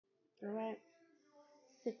Alright.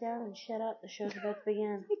 Sit down and shut up. The show's about to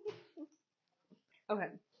begin. Okay.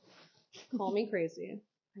 Call me crazy.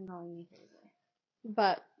 I'm calling you crazy.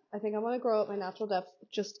 But I think I'm going to grow out my natural depth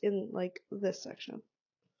just in, like, this section.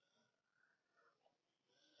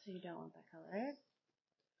 So you don't want that color?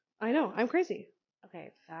 I know. I'm crazy.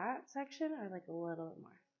 Okay, that section or like a little bit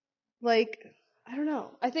more? Like, I don't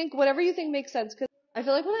know. I think whatever you think makes sense. Because I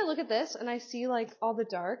feel like when I look at this and I see, like, all the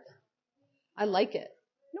dark, I like it.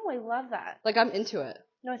 No, I love that. Like, I'm into it.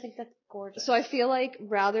 No, I think that's gorgeous. So I feel like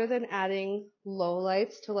rather than adding low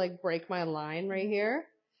lights to, like, break my line right here,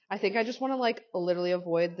 I think I just want to, like, literally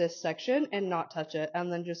avoid this section and not touch it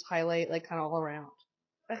and then just highlight, like, kind of all around.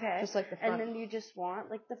 Okay. Just like the front. And then you just want,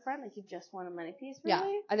 like, the front? Like, you just want a money piece, really?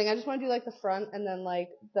 Yeah. I think I just want to do, like, the front and then, like,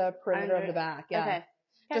 the perimeter of the back. Yeah. Okay.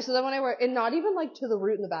 Just so that when I wear, and not even, like, to the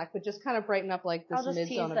root in the back, but just kind of brighten up, like, this I'll just mid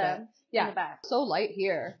tease zone a them bit. in the back. So light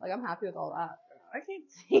here. Like, I'm happy with all that. I can't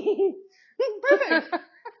see. Perfect.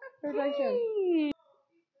 Perfection.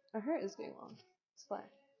 Our hair is getting long. It's flat.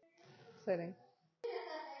 Exciting.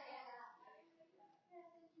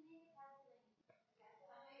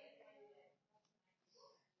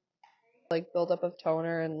 Like, buildup of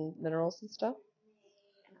toner and minerals and stuff.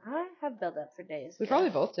 I have built up for days. We probably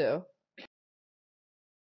both do.